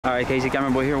Alright, Casey,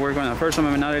 camera boy here working on the first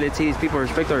one. Now let's see these people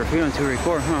respect their freedom to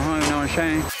record. You know what I'm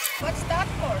saying? What's that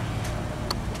for?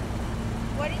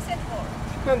 What is it for?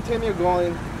 Continue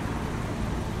going.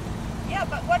 Yeah,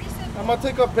 but what is it for? I'm gonna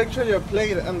take a picture of your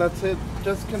plate and that's it.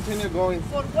 Just continue going.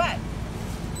 For what?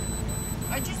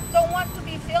 I just don't want to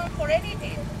be filmed for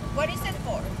anything. What is it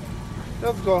for?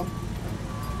 Let's go.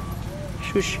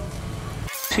 Shush.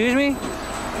 Excuse me?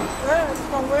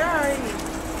 From where are you?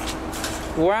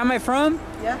 Where am I from?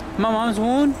 Yeah. My mom's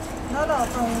wound? No,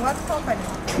 from what company?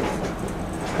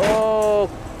 Oh,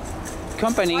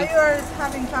 company. Why you are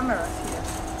having cameras here?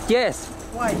 Yes.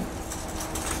 Why?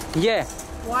 Yeah.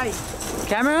 Why?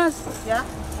 Cameras? Yeah.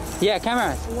 Yeah,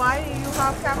 cameras. Why you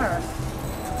have cameras?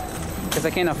 Because I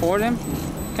can't afford them?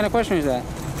 What kind of question is that?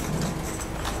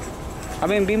 I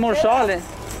mean, be more solid.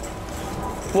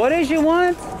 What is you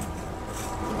want?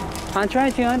 I'm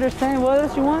trying to understand what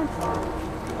else you want.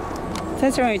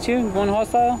 1072, one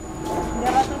hostile.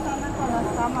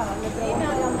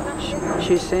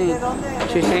 She's saying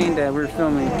that we're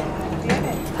filming.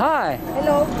 Hi.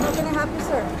 Hello, how can I help you,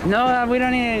 sir? No, we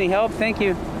don't need any help, thank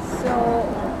you. So,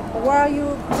 why are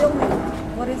you filming?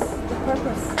 What is the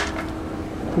purpose?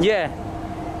 Yeah.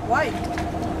 Why?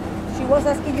 She was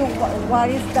asking you what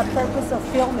is the purpose of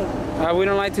filming. We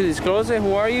don't like to disclose it.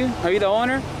 Who are you? Are you the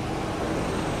owner?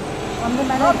 I'm the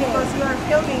manager. No, because you are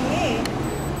filming me.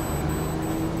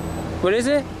 What is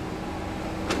it?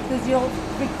 Because you're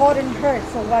recording her,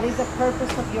 so what is the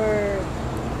purpose of your...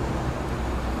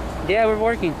 Yeah, we're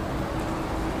working.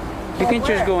 You can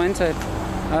just go inside.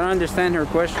 I don't understand her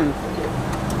question.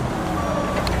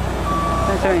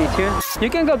 1072. You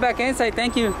can go back inside,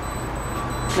 thank you.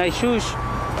 Like, shush.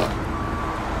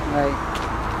 Like,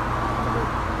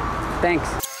 thanks.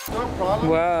 No problem.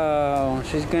 Wow,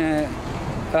 she's gonna...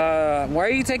 why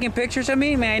are you taking pictures of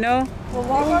me? May I know? Well,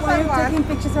 why are you taking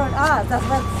pictures of us? That's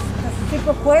a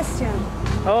simple question.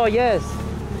 Oh, yes.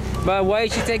 But why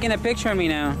is she taking a picture of me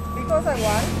now? Because I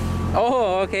want.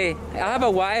 Oh, okay. I have a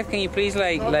wife. Can you please,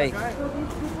 like...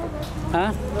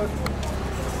 Huh?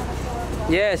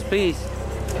 Yes, please.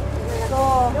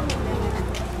 So...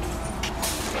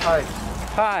 Hi.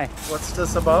 Hi. What's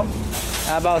this about?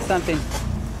 About something.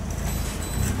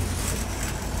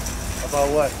 About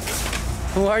what?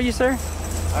 Who are you, sir?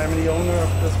 I'm the owner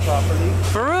of this property.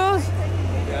 For real?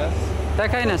 Yes. That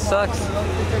kind of sucks.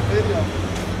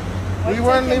 We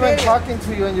weren't even talking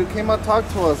to you and you came out to talk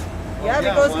to us. Yeah,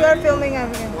 because we are filming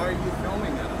everything. Why are you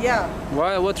filming us? Yeah.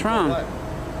 Why? What's wrong?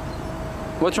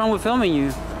 What's wrong with filming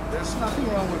you? There's nothing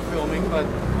wrong with filming, but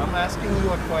I'm asking you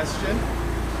a question.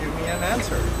 Give me an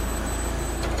answer.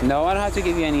 No, I don't have to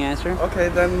give you any answer. Okay,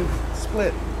 then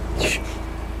split.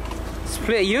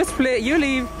 Split. You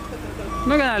leave. I'm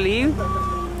not gonna leave.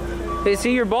 Is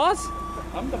he your boss?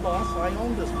 I'm the boss. I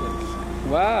own this place.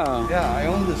 Wow. Yeah, I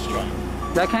own this truck.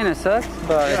 That kind of sucks,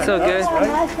 but Yeah, it's so good.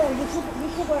 right. You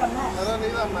should wear a mask. I don't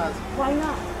need a mask. Why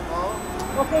not? Oh,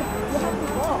 Okay, you have to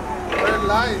go. they're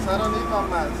lies. I don't need no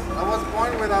mask. I was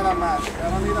born without a mask. I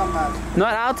don't need a mask.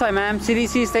 Not outside, ma'am.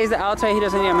 CDC stays the outside. He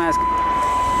doesn't need a mask.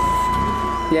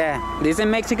 Yeah, this is in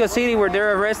Mexico City where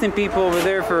they're arresting people over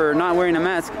there for not wearing a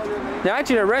mask. They're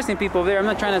actually arresting people over there. I'm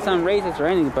not trying to sound racist or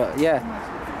anything, but yeah.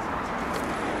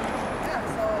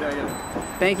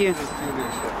 Thank you.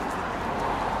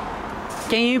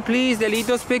 Can you please delete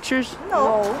those pictures?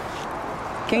 No.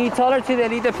 Can you tell her to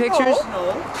delete the pictures?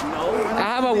 No. I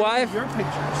have a wife. Your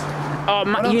pictures. Oh,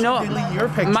 you know, delete your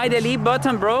pictures? my delete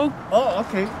button broke. Oh,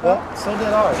 okay. Well, so did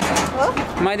ours.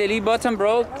 My delete button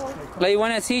broke. Like, you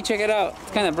want to see? Check it out.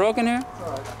 It's kind of broken here.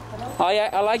 Oh yeah,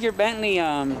 I like your Bentley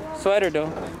sweater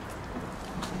though.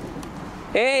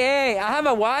 Hey, I have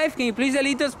a wife. Can you please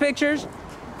delete those pictures?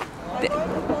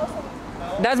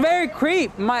 That's very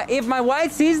creep. If my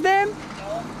wife sees them,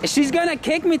 she's gonna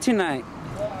kick me tonight.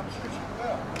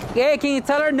 Yeah, can you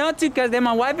tell her not to? Because then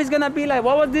my wife is gonna be like,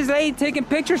 what was this lady taking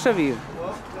pictures of you?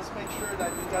 Well, just make sure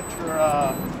that you got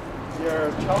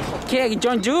your child support. Okay,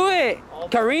 don't do it.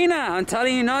 Karina, I'm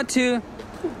telling you not to.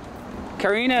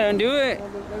 Karina, don't do it.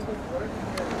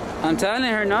 I'm telling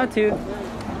her not to.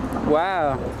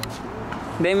 Wow.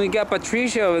 Then we got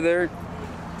Patricia over there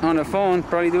on the phone,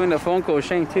 probably doing the phone call.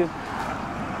 Shane too.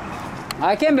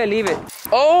 I can't believe it.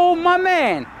 Oh, my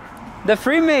man. The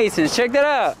Freemasons, check that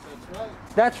out.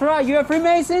 That's right, you a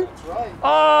Freemason? That's right.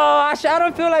 Oh, I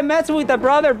don't feel like messing with the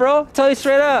brother, bro. Tell you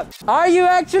straight up. Are you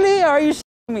actually, or are you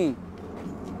me?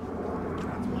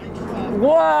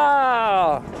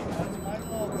 Wow. That's my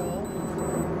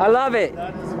logo. I love it.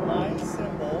 That is my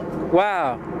symbol.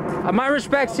 Wow. My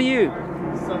respects to you.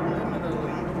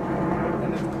 Subliminally.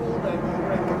 And it's cool that you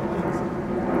recognize it.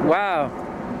 Wow.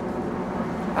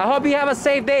 I hope you have a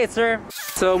safe day, sir.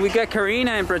 So we got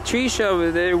Karina and Patricia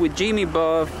over there with Jimmy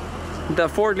Buff, the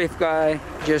forklift guy,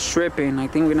 just stripping. I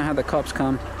think we're gonna have the cops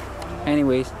come.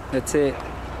 Anyways, that's it.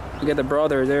 We got the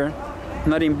brother there.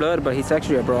 Not in blood, but he's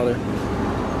actually a brother.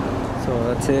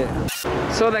 So that's it.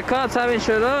 So the cops haven't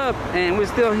showed up and we're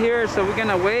still here, so we're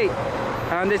gonna wait.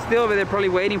 They're still over there probably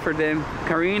waiting for them.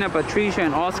 Karina, Patricia,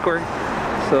 and Oscar.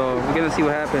 So we're gonna see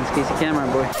what happens. Casey camera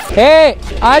boy. Hey,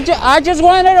 I just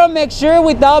wanted to make sure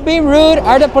without being rude,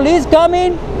 are the police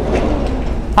coming?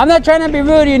 I'm not trying to be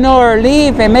rude, you know, or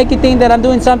leave and make you think that I'm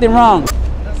doing something wrong.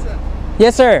 Listen,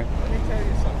 Yes, sir. let me tell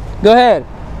you something. Go ahead.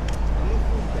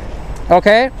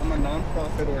 Okay. I'm a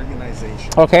non-profit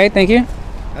organization. Okay, thank you.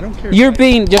 I don't care. You're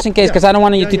being, just in case, because I don't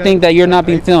want you to think that you're not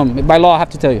being filmed. By law, I have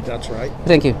to tell you. That's right.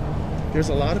 Thank you. There's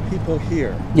a lot of people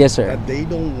here Yes, sir. that they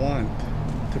don't want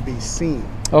to be seen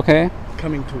Okay.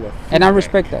 coming to a food And I bank,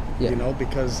 respect that. Yeah. you know,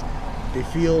 because they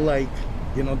feel like,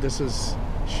 you know, this is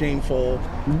shameful,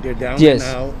 they're down Yes.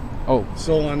 and out, Oh,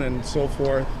 so on and so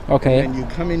forth. Okay. And you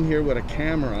come in here with a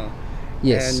camera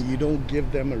yes. and you don't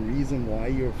give them a reason why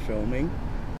you're filming.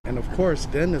 And of course,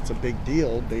 then it's a big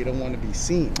deal. They don't want to be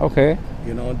seen. Okay.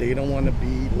 You know, they don't want to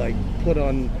be like put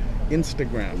on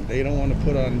Instagram. They don't want to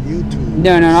put on YouTube.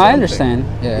 No, or no, no, I something, understand.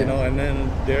 Yeah. You know, and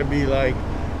then they'll be like,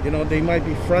 you know, they might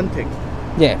be fronting,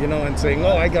 Yeah. you know, and saying,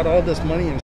 oh, I got all this money,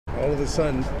 and all of a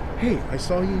sudden, hey, I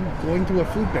saw you going to a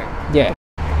food bank. Yeah.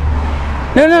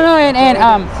 No, no, no,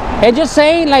 and just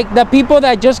saying, like, the people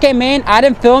that just came in, I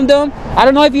didn't film them. I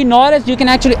don't know if you noticed, you can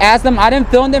actually ask them. I didn't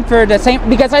film them for the same,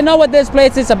 because I know what this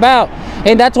place is about.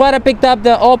 And that's why I picked up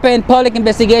the open public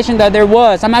investigation that there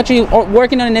was. I'm actually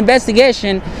working on an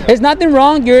investigation. There's nothing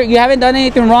wrong, you haven't done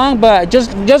anything wrong, but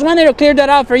just wanted to clear that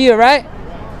out for you, right?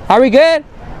 Are we good?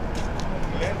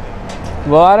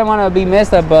 Well, I don't want to be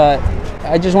messed up, but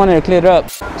I just wanted to clear it up.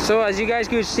 So as you guys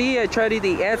could see, I tried to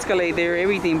de-escalate there,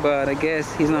 everything, but I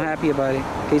guess he's not happy about it.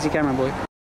 Casey camera boy.